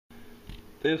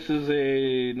This is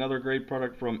another great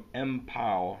product from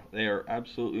Mpow. They are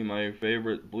absolutely my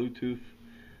favorite Bluetooth,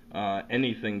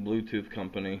 anything Bluetooth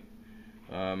company.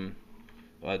 Um,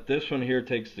 but this one here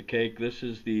takes the cake. This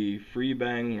is the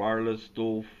FreeBang wireless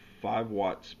dual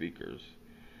 5-watt speakers.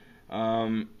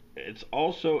 It's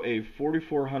also a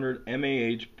 4400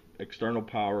 mAh external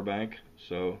power bank,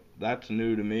 so that's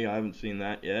new to me. I haven't seen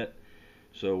that yet.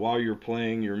 So while you're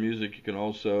playing your music, you can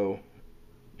also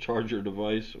charge your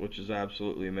device, which is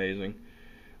absolutely amazing.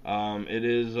 It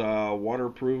is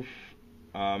waterproof.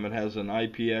 It has an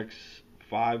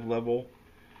IPX5 level.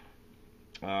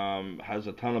 Has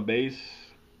a ton of bass.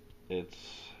 It's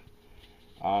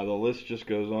the list just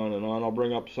goes on and on. I'll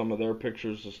bring up some of their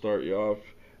pictures to start you off.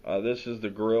 This is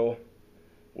the grill,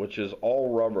 which is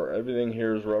all rubber. Everything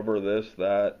here is rubber. This,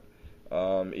 that,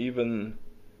 even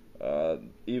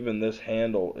this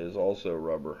handle is also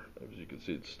rubber. As you can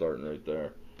see, it's starting right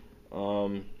there.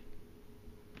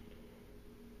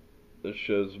 This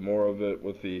shows more of it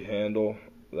with the handle.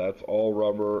 That's all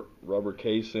rubber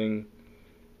casing.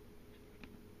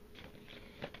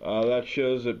 That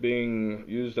shows it being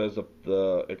used as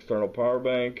the external power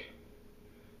bank.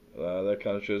 That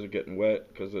kind of shows it getting wet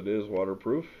because it is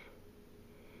waterproof.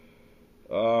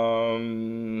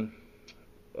 I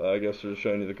guess they're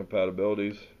showing you the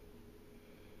compatibilities.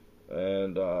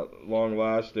 And long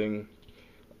lasting,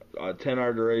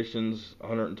 10-hour durations,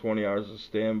 120 hours of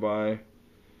standby.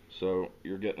 So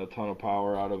you're getting a ton of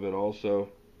power out of it also,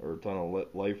 or a ton of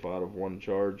life out of one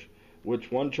charge.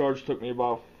 Which one charge took me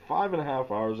about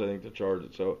 5.5 hours, I think, to charge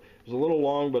it. So it was a little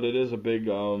long, but it is a big,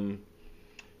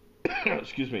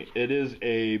 excuse me, it is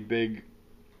a big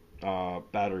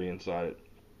battery inside it.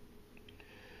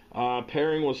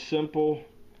 Pairing was simple.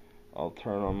 I'll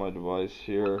turn on my device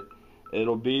here.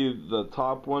 It'll be, the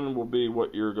top one will be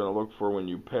what you're going to look for when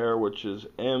you pair, which is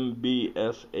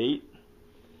MBS8.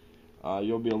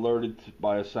 You'll be alerted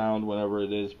by a sound whenever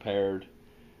it is paired.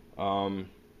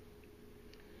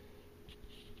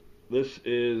 This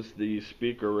is the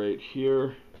speaker right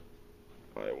here.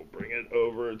 I will bring it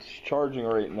over. It's charging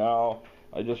right now.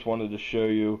 I just wanted to show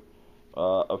you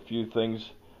a few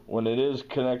things. When it is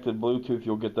connected Bluetooth,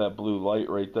 you'll get that blue light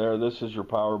right there. This is your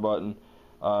power button.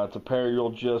 To pair,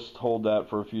 you'll just hold that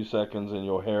for a few seconds and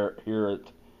you'll hear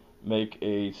it make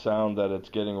a sound that it's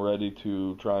getting ready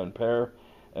to try and pair.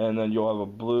 And then you'll have a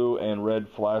blue and red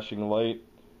flashing light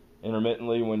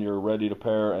intermittently when you're ready to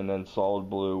pair, and then solid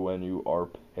blue when you are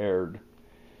paired.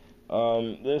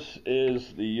 This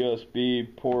is the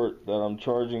USB port that I'm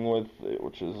charging with,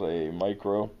 which is a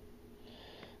micro.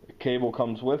 The cable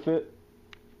comes with it.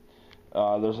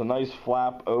 There's a nice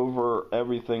flap over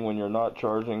everything when you're not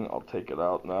charging. I'll take it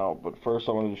out now, but first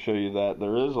I wanted to show you that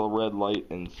there is a red light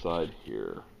inside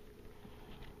here.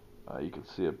 You can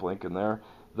see it blinking there.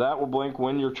 That will blink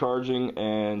when you're charging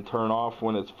and turn off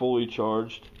when it's fully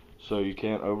charged, so you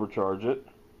can't overcharge it.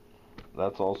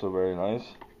 That's also very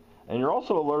nice. And you're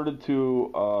also alerted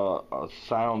to a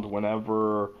sound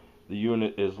whenever the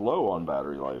unit is low on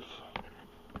battery life.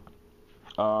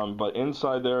 But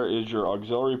inside there is your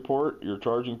auxiliary port, your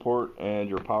charging port, and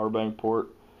your power bank port.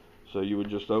 So you would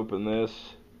just open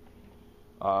this.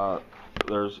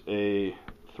 There's a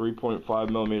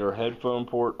 3.5mm headphone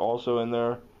port also in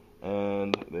there.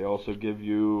 And they also give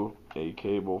you a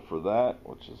cable for that,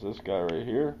 which is this guy right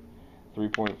here,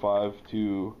 3.5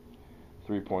 to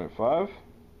 3.5.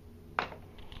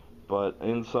 But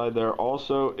inside there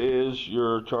also is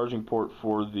your charging port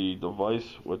for the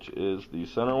device, which is the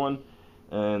center one.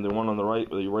 And the one on the right,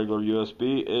 the regular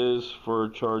USB, is for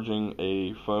charging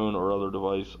a phone or other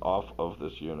device off of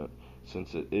this unit,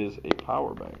 since it is a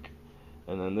power bank.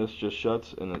 And then this just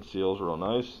shuts and it seals real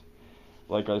nice.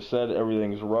 Like I said,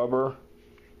 everything's rubber.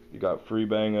 You got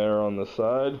FreeBang there on the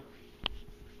side.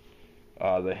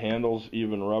 The handle's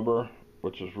even rubber,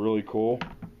 which is really cool.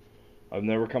 I've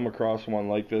never come across one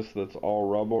like this that's all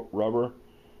rubber.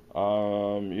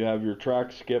 You have your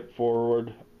track skip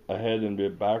forward, ahead,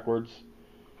 and backwards.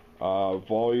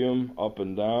 Volume up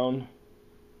and down.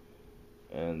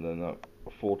 And then a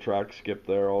full track skip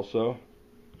there also.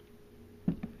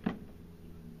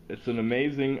 It's an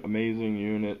amazing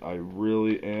unit. I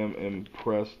really am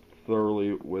impressed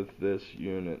thoroughly with this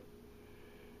unit.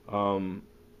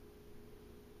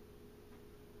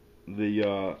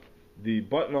 The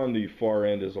button on the far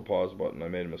end is a pause button. I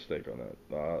made a mistake on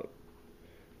that.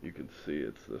 You can see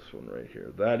it's this one right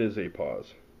here. That is a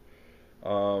pause.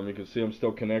 You can see I'm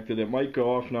still connected. It might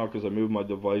go off now because I moved my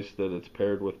device that it's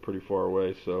paired with pretty far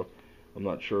away, so I'm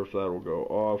not sure if that will go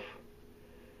off.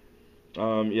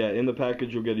 Yeah, in the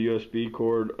package you'll get a USB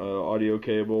cord, audio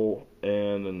cable,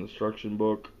 and an instruction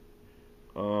book.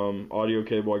 Audio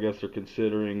cable, I guess they're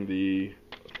considering the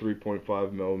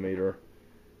 3.5 millimeter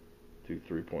to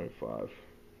 3.5.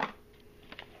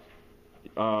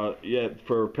 Yeah,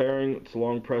 for pairing, it's a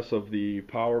long press of the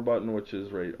power button, which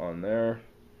is right on there.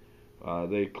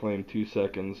 They claim 2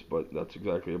 seconds, but that's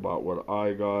exactly about what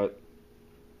I got.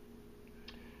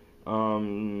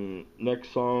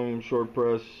 Next song, short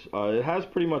press. It has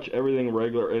pretty much everything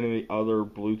regular any other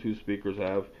Bluetooth speakers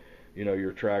have. You know,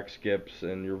 your track skips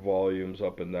and your volumes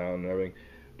up and down and everything.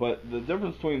 But the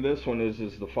difference between this one is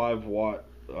the 5-watt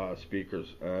speaker,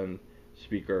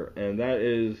 and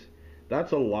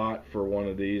that's a lot for one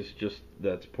of these, just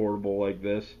that's portable like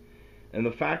this. And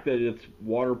the fact that it's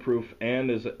waterproof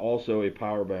and is also a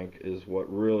power bank is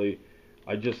what really,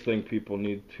 I just think people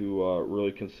need to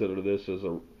really consider this as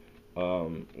a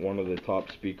one of the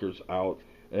top speakers out.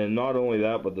 And not only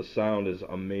that, but the sound is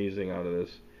amazing out of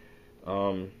this.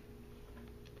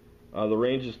 The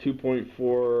range is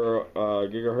 2.4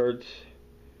 gigahertz.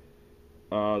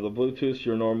 The Bluetooth,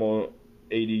 your normal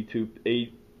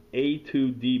A2DP.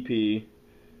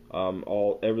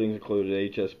 Everything's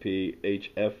included: HSP,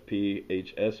 HFP,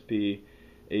 HSP,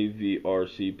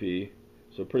 AVRCP.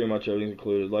 So pretty much everything's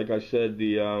included. Like I said,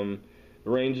 the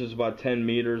range is about 10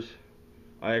 meters.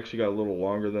 I actually got a little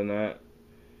longer than that.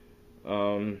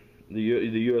 The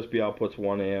USB output's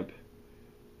 1 amp.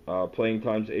 Playing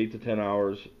time's 8 to 10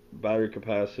 hours. Battery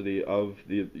capacity of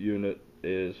the unit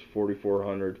is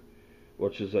 4,400,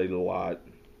 which is a lot.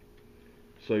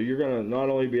 So you're gonna not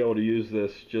only be able to use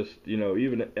this just, you know,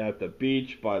 even at the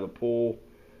beach, by the pool,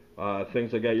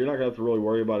 things like that. You're not gonna have to really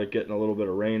worry about it getting a little bit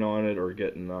of rain on it, or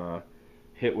getting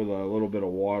hit with a little bit of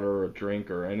water or a drink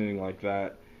or anything like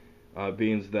that.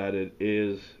 Being that it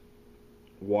is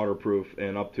waterproof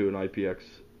and up to an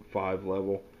IPX5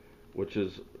 level, which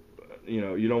is, you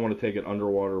know, you don't want to take it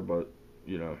underwater, but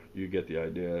you know, you get the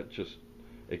idea.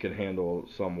 It can handle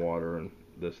some water and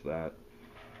this, that.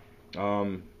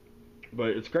 But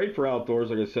it's great for outdoors,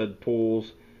 like I said,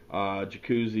 pools,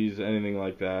 jacuzzis, anything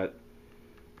like that.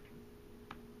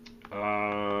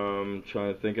 Trying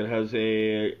to think. It has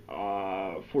a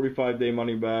 45-day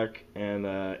money back and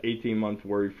 18-month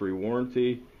worry-free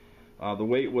warranty. The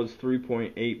weight was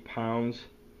 3.8 pounds.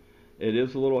 It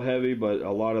is a little heavy, but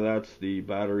a lot of that's the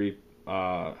battery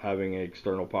having an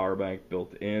external power bank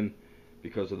built in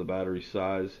because of the battery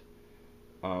size.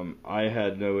 I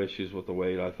had no issues with the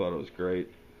weight. I thought it was great.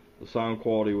 The sound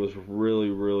quality was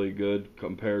really, really good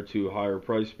compared to higher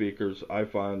price speakers. I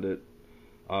found it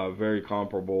very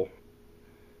comparable.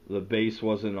 The bass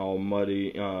wasn't all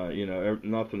muddy. You know,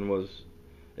 nothing was.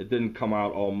 It didn't come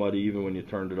out all muddy even when you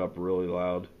turned it up really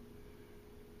loud.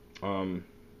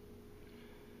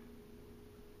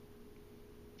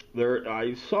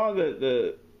 I saw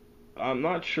that I'm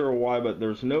not sure why, but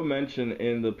there's no mention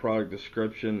in the product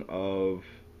description of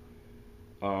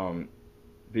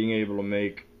being able to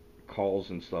make calls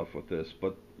and stuff with this,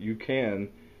 but you can.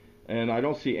 And I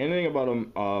don't see anything about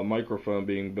a microphone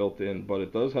being built in, but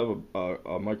it does have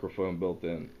a microphone built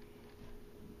in.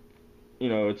 You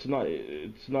know, it's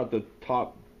not the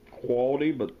top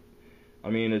quality, but I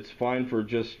mean, it's fine for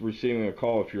just receiving a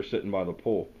call if you're sitting by the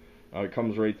pool. It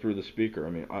comes right through the speaker. I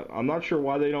mean, I'm not sure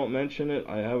why they don't mention it.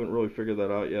 I haven't really figured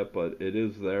that out yet, but it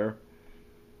is there.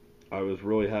 I was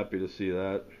really happy to see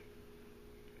that.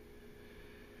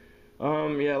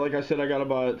 Yeah, like I said, I got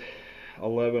about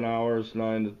 11 hours,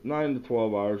 9 to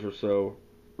 12 hours or so,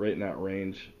 right in that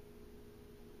range.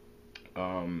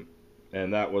 And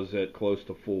that was at close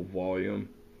to full volume.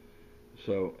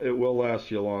 So it will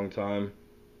last you a long time.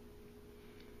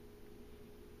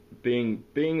 Being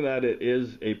that it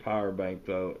is a power bank,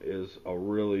 though, is a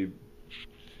really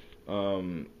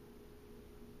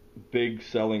big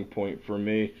selling point for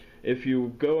me. If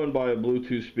you go and buy a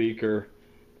Bluetooth speaker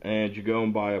and you go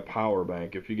and buy a power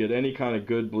bank, if you get any kind of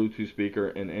good Bluetooth speaker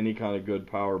and any kind of good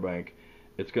power bank,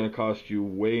 it's going to cost you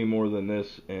way more than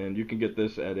this. And you can get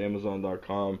this at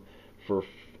Amazon.com for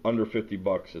under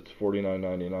 $50. It's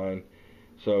 $49.99.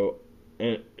 So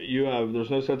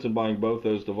there's no sense in buying both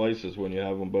those devices when you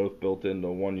have them both built into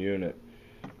one unit.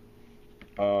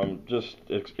 Just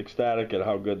ecstatic at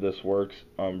how good this works.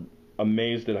 I'm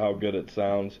amazed at how good it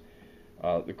sounds.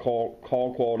 The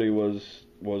call quality was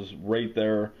right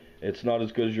there. It's not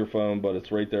as good as your phone, but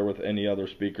it's right there with any other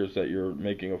speakers that you're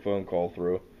making a phone call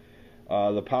through.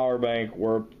 The power bank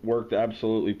worked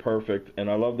absolutely perfect, and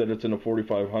I love that it's in the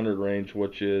 4500 range,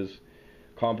 which is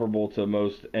comparable to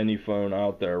most any phone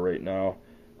out there right now.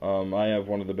 I have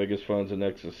one of the biggest phones, a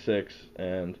Nexus 6,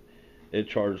 and it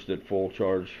charged at full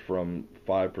charge from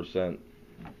 5%.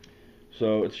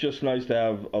 So it's just nice to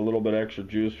have a little bit extra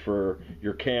juice for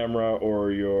your camera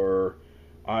or your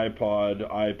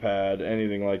iPod, iPad,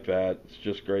 anything like that. It's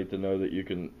just great to know that you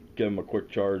can give them a quick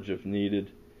charge if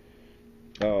needed,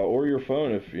 or your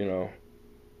phone if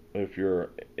you're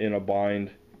in a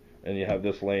bind and you have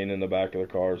this laying in the back of the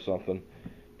car or something.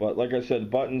 But like I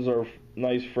said, buttons are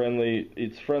nice, friendly.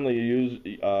 It's friendly to use.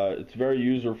 It's very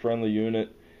user-friendly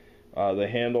unit. The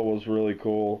handle was really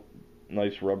cool,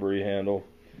 nice rubbery handle.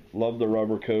 Love the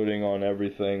rubber coating on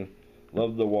everything.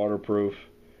 Love the waterproof.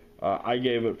 I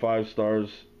gave it 5 stars.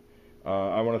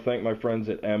 I want to thank my friends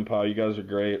at Mpow. You guys are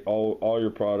great. All your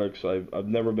products, I've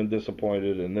never been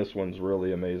disappointed, and this one's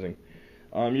really amazing.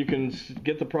 You can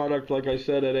get the product, like I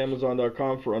said, at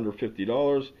Amazon.com for under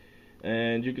 $50.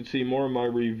 And you can see more of my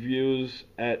reviews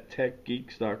at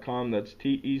techgeeks.com. That's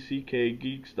TECK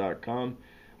geeks.com.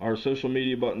 Our social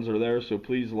media buttons are there, so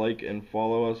please like and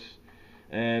follow us.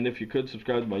 And if you could,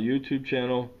 subscribe to my YouTube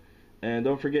channel. And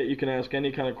don't forget, you can ask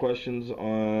any kind of questions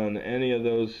on any of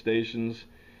those stations.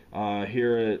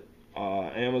 Here at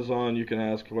Amazon, you can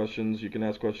ask questions. You can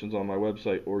ask questions on my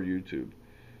website or YouTube.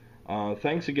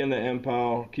 Thanks again to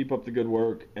Mpow. Keep up the good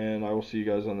work, and I will see you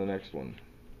guys on the next one.